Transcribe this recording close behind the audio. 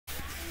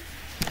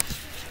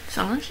So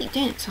I'm gonna keep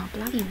doing it till I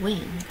bloody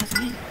win, because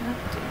I ain't gonna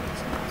do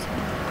this.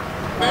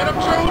 Man, I'm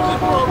chosen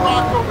for a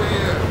rock over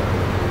here.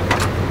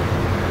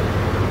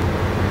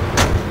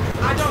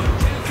 I don't.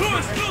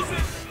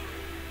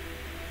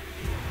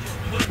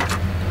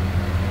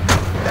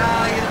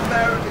 Nah, in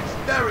American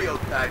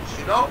stereotypes,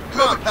 you know?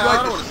 Come on, pal, I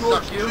don't Like wanna the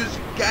suck you. sausages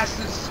and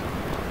gases.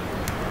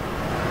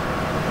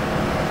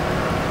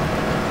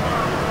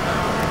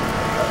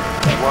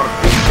 Want a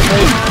piece of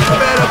me?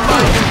 Better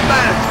mind your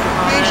manners.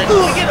 Can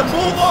we get a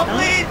move on,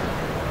 please?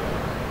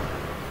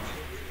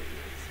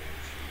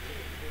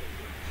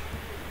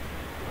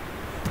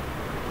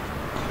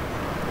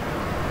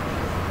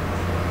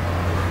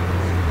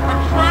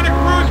 I'm trying to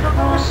cruise for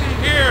mercy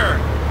here.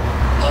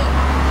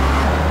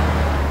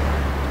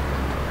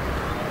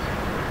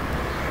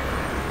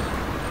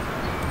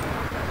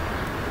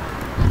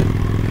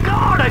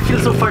 God, I feel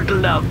so fertile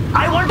now.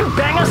 I want to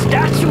bang a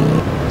statue.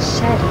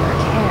 Shed your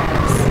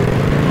cares.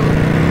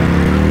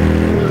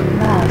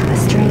 Love a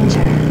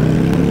stranger,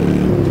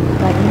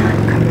 but not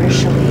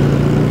commercially.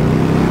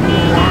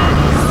 Relax.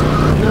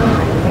 You're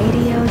on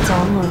Radio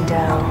Del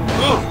Mundo.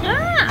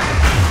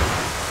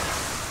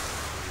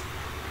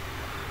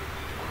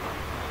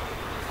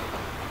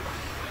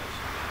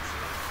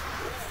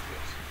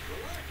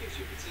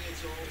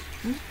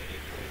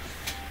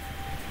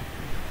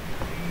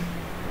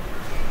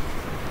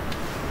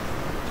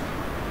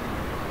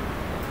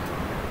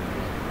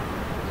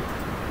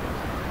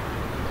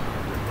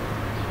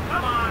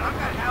 Come on, I've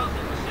got houses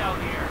to sell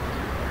here.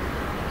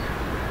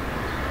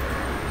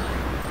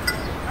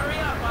 Hurry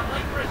up, I'm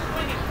late for a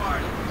swinging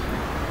party.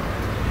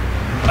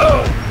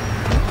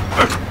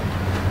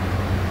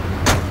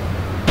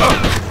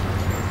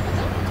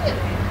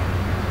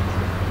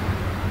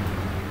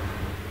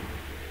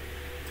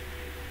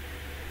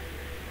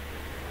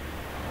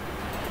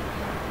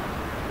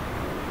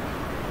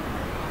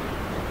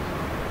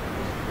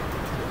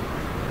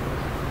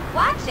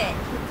 Watch it!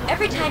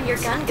 Every time your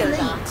gun goes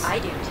off, I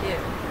do too.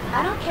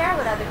 I don't care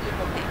what other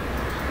people think.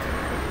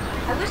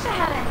 I wish I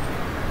hadn't...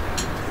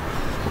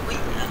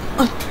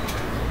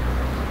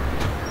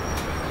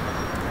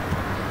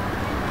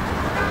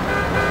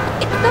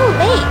 It's so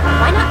late!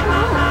 Why not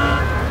come home?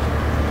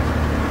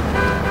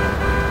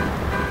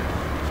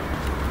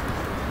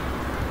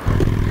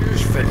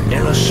 Here's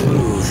vanilla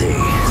smoothie.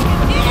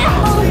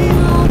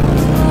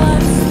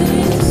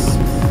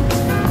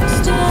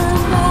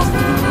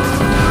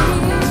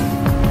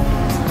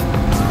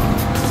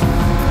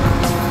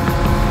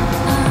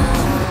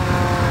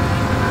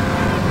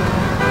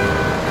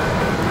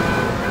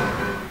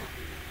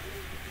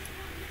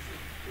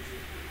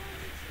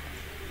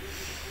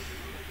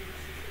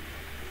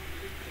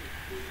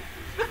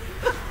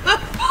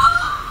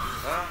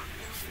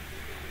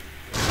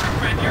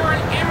 You're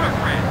an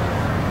immigrant.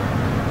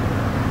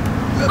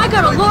 I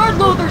got a Lord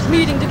Luther's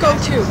meeting to go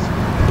to!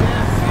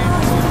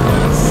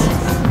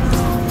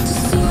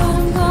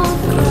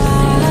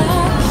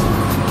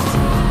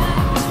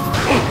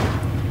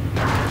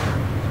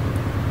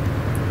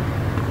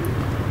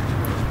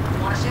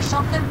 Wanna say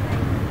something?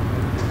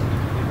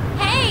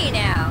 Hey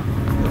now!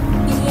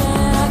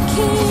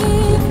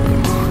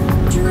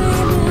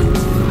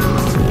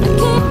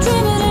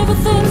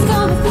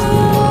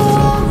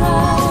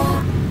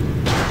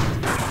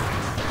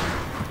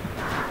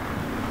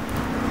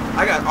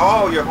 I got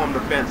all your home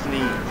defense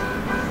needs.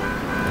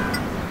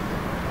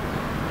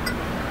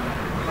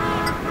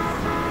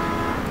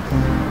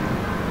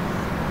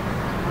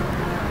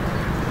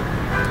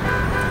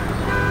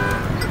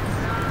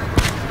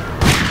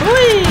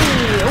 Whee!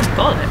 Oh,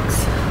 bollocks.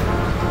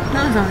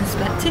 That was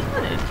unexpected,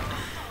 wasn't it?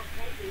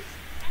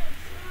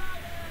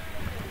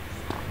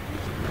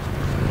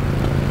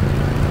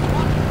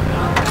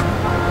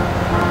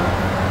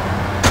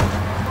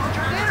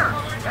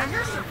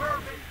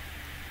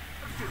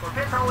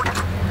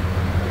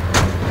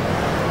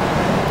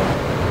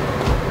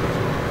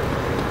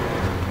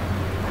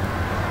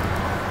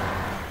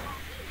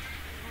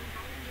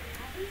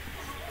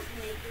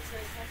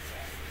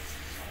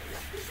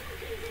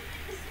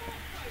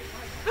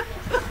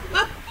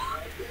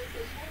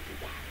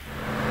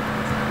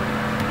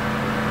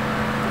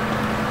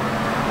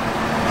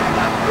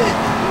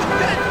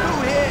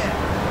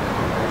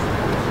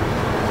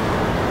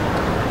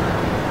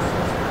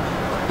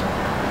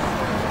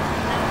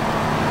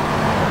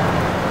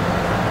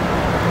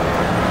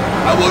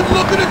 I wouldn't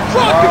look at a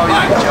truck if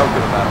I you're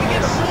joking about Can we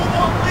it. get a move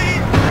on,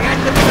 please? I got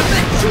the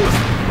connection.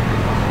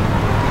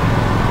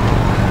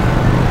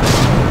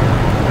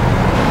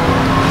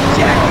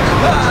 Jackie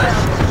Claus,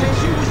 since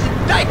you was in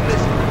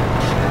diapers.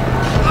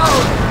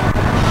 Oh.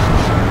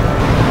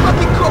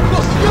 Fucking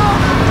Cocosion.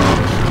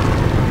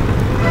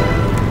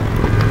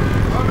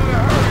 I'm in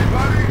a hurry,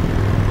 buddy.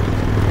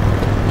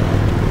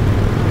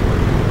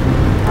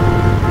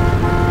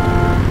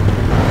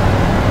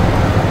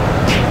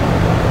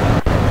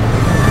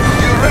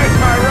 You wrecked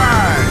my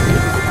ride.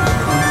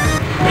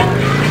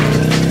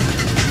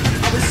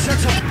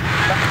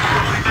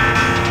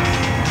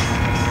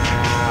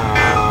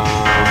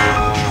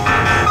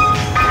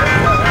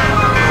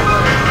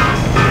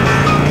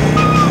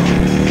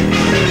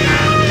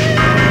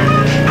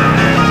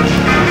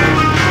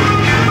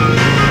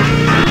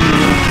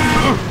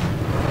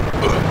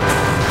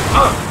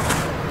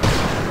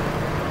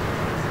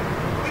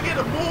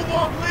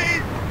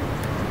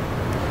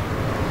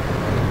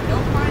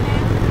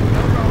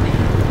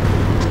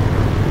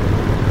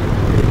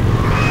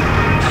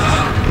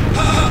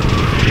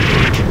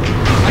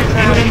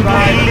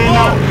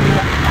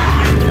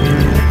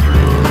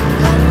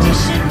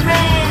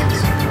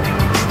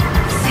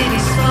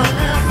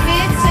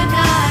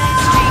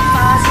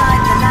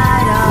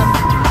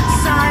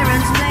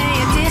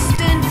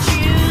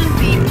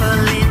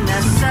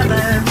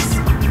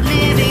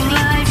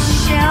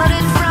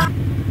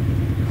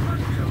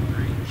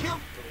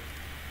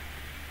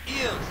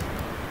 is.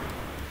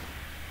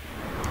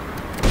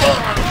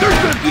 There's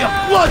gonna be a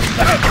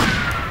bloodbath!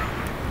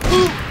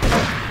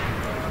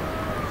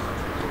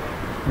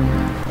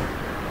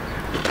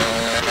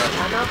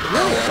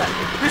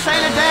 This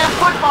ain't a damn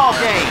football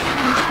game.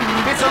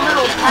 It's a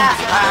little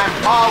pastime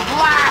called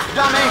life,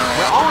 dummy.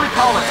 We'll only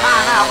call a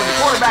timeout when the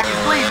quarterback is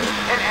bleeding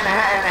and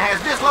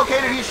has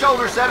dislocated his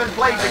shoulder 7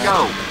 plays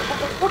ago.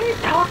 What are you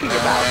talking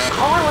about?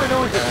 All I want to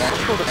know is it's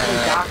natural to play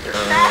doctor.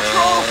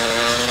 Natural?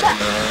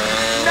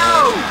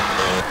 No!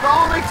 The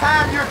only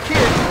time your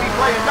kid should be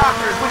playing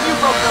doctor is when you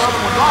broke the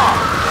other one's arm.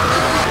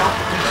 We don't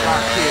teach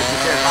our kids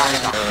that their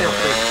bodies are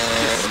filthy,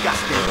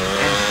 disgusting,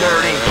 and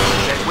dirty,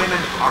 that women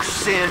are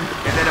sin,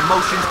 and that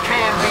emotions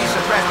can be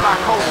suppressed by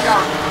cold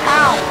showers.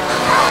 How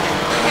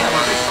the hell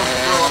are they supposed to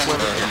grow up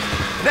with it?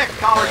 Next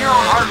caller, you're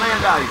on Heartland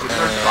Values with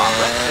Nurse Bob.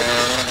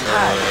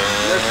 Hi,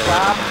 Nurse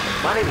Bob.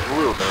 My name is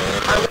Luke.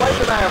 My wife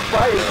and I are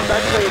fighting because I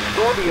play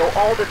Scorpio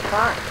all the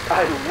time.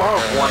 I love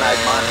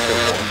One-Eyed Monster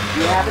War. Do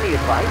you have any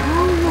advice?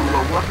 Ooh,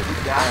 well, what have we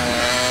got here?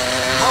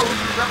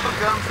 Moses up a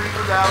gum tree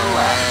without a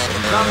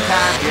ladder.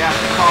 Sometimes you have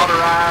to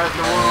cauterize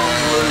the wound,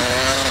 Luke.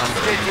 A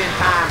stitch in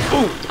time.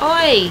 Ooh!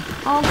 Oi!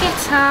 Oh, get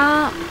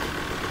up!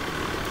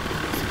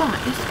 It's fine,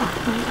 it's fine.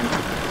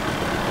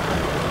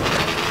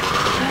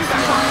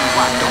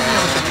 What? Don't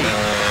tell us to me.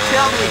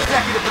 Tell the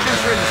executive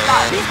producer in the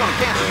sky he's going to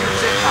cancel your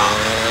sitcom.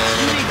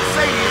 You need to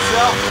say to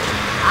yourself,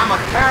 I'm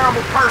a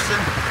terrible person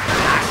and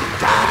I should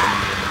die.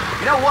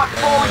 You know what?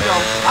 Before we go,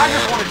 I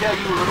just want to tell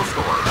you a little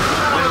story.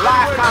 When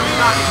life comes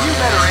knocking, you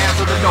better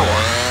answer the door.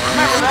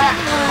 Remember that,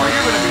 or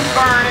you're going to be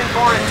burning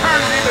for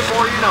eternity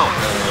before you know it.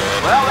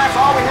 Well, that's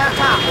all we have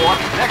time for.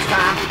 Next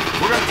time,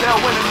 we're going to tell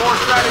women more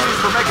strategies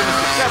for making a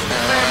successful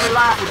family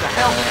life with the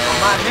help of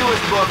my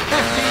newest book,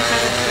 15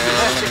 Minutes to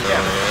Domestic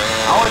Heaven.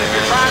 Oh, and if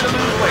you're trying to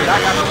lose weight, I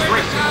got some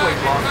great new weight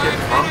loss tips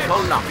from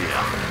Columbia.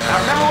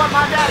 Now remember what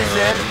my daddy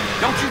said.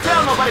 Don't you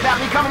tell nobody about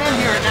me coming in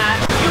here at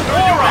night. You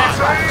moron!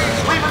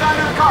 Leave it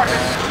under the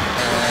carpet.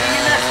 See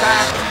you next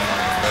time.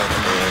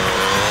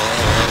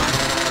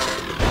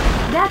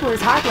 That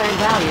was Heartland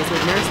Values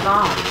with Nurse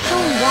Bob,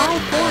 showing why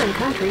foreign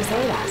countries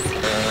hate us.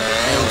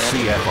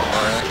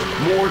 LCFR.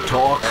 More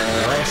talk,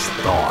 less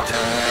thought.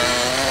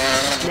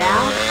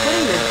 Now,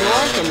 putting the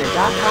dork in the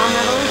 .com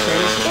revolution,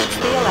 it's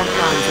the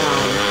Electron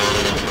Zone.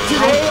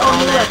 Today on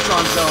the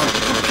Electron Zone,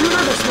 computer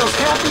that smells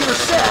happy or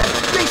sad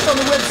based on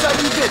the website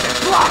you visit.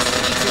 Plus,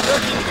 It's a look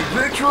into the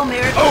virtual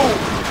mirror.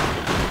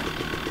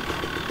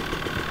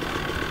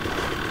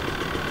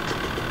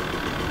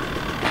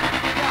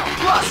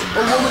 plus,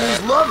 a woman whose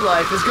love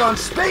life has gone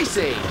space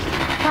age.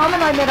 Tom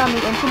and I met on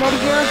the internet a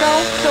year ago,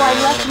 so I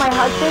left my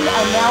husband,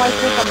 and now I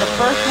think I'm the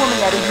first woman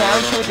that is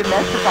married to a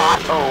domestic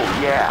bot. Oh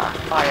yeah,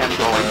 I am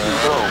going to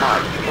blow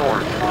my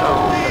short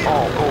nose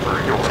all over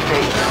your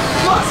face.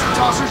 Plus,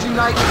 Tossers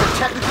Unite with the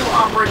Technical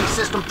Operating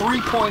System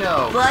 3.0.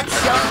 But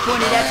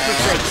self-appointed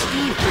experts like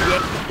Steve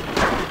predict.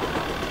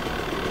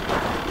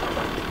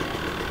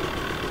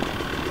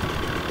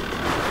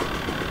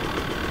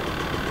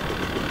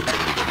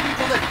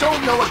 That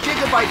don't know a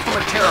gigabyte from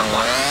a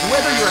terabyte.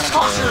 Whether you're a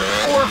tosser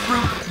or a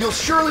fruit, you'll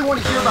surely want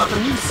to hear about the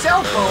new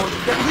cell phone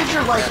that lives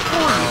your life for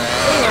you.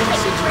 And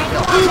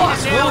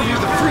plus, we'll review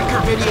the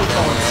freaker video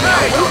phone. See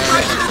how well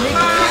trackers make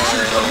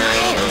pictures of your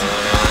aunt.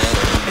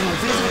 And we'll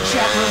visit a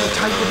chat room and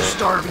type in a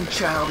starving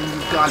child in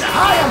Uganda.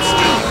 Hi, I'm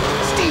Steve.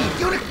 Steve,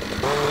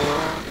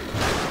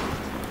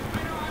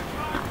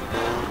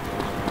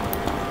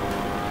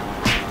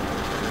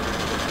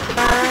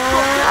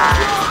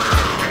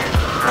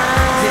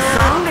 This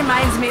song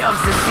reminds me of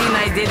the scene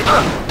I did.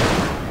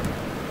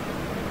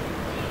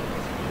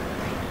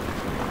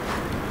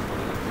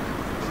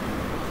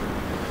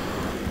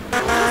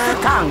 The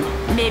tongue.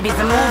 Maybe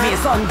the movie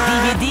is on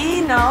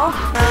DVD, no?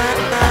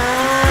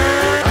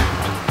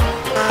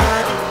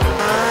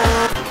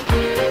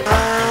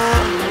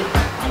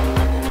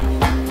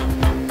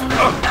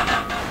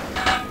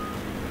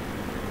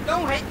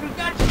 Don't hate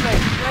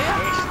congratulate, player.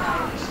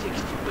 Hairstyle is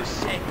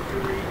 60%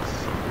 grease.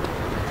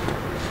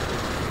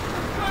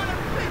 Trying to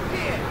fit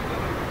here.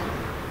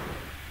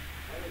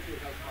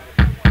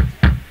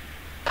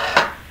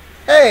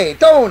 Hey,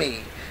 Tony.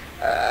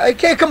 I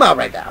can't come out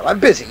right now. I'm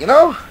busy, you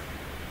know?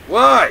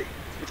 Why?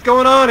 What's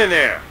going on in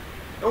there?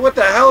 And what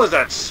the hell is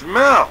that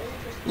smell?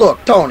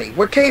 Look, Tony,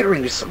 we're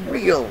catering to some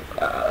real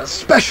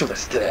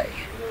specialists today.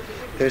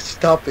 This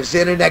stuff is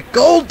internet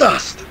gold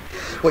dust.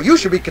 What you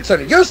should be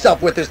concerning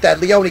yourself with is that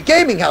Leone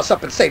gaming house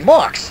up in St.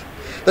 Mark's.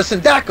 The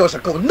Sindacos are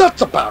going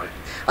nuts about it.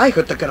 I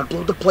heard they're gonna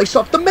blow the place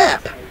off the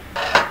map.